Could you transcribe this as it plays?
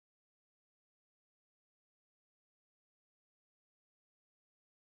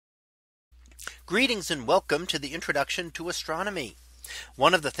Greetings and welcome to the introduction to astronomy.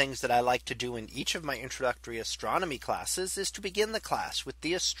 One of the things that I like to do in each of my introductory astronomy classes is to begin the class with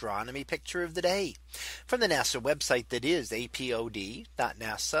the astronomy picture of the day from the NASA website, that is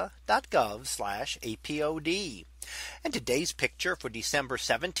apod.nasa.gov/apod. And today's picture for December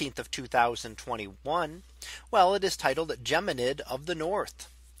 17th of 2021. Well, it is titled Geminid of the North.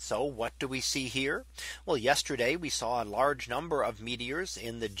 So what do we see here? Well, yesterday we saw a large number of meteors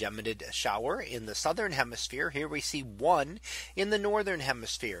in the Geminid shower in the southern hemisphere. Here we see one in the northern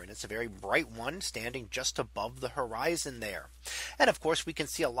hemisphere, and it's a very bright one standing just above the horizon there. And of course, we can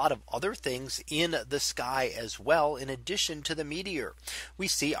see a lot of other things in the sky as well. In addition to the meteor, we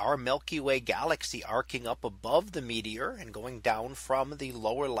see our Milky Way galaxy arcing up above the meteor and going down from the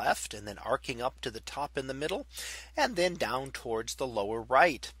lower left and then arcing up to the top in the middle and then down towards the lower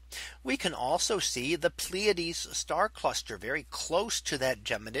right. We can also see the Pleiades star cluster very close to that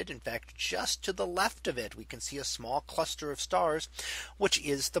Geminid. In fact, just to the left of it, we can see a small cluster of stars, which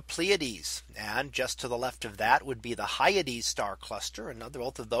is the Pleiades. And just to the left of that would be the Hyades star cluster. And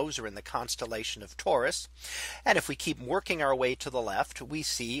both of those are in the constellation of Taurus. And if we keep working our way to the left, we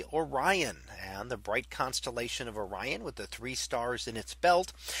see Orion and the bright constellation of Orion with the three stars in its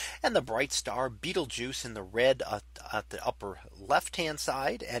belt, and the bright star Betelgeuse in the red at the upper left hand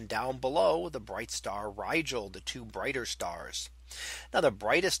side, and down below the bright star Rigel, the two brighter stars. Now, the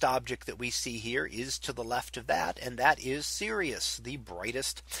brightest object that we see here is to the left of that, and that is Sirius, the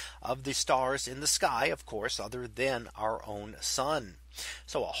brightest of the stars in the sky, of course, other than our own sun.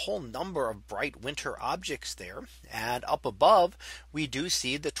 So a whole number of bright winter objects there. And up above, we do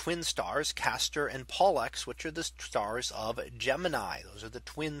see the twin stars Castor and Pollux, which are the stars of Gemini. Those are the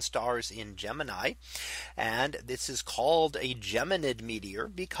twin stars in Gemini. And this is called a Geminid meteor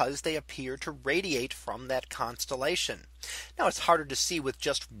because they appear to radiate from that constellation. Now, it's harder to see with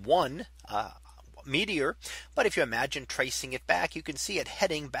just one meteor, but if you imagine tracing it back, you can see it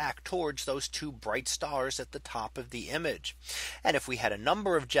heading back towards those two bright stars at the top of the image. And if we had a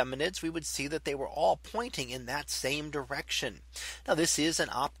number of Geminids, we would see that they were all pointing in that same direction. Now, this is an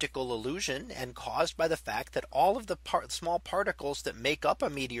optical illusion and caused by the fact that all of the small particles that make up a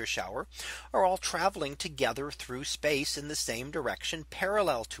meteor shower are all traveling together through space in the same direction,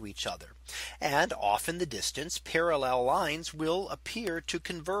 parallel to each other. And off in the distance, parallel lines will appear to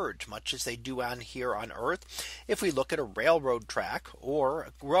converge, much as they do on here on Earth. If we look at a railroad track or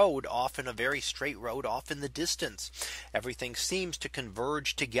a road, often a very straight road off in the distance, everything seems to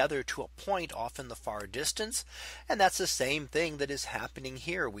converge together to a point off in the far distance. And that's the same thing that is happening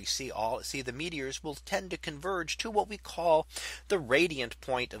here. We see the meteors will tend to converge to what we call the radiant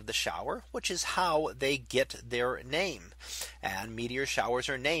point of the shower, which is how they get their name. And meteor showers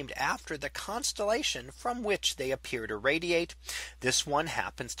are named after the constellation from which they appear to radiate. This one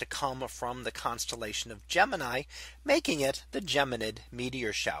happens to come from the constellation of Gemini, making it the Geminid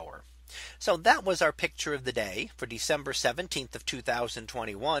meteor shower. So that was our picture of the day for December 17th of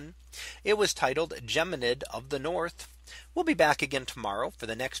 2021. It was titled Geminid of the North. We'll be back again tomorrow for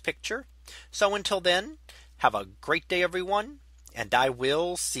the next picture. So until then, have a great day, everyone, and I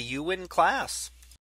will see you in class.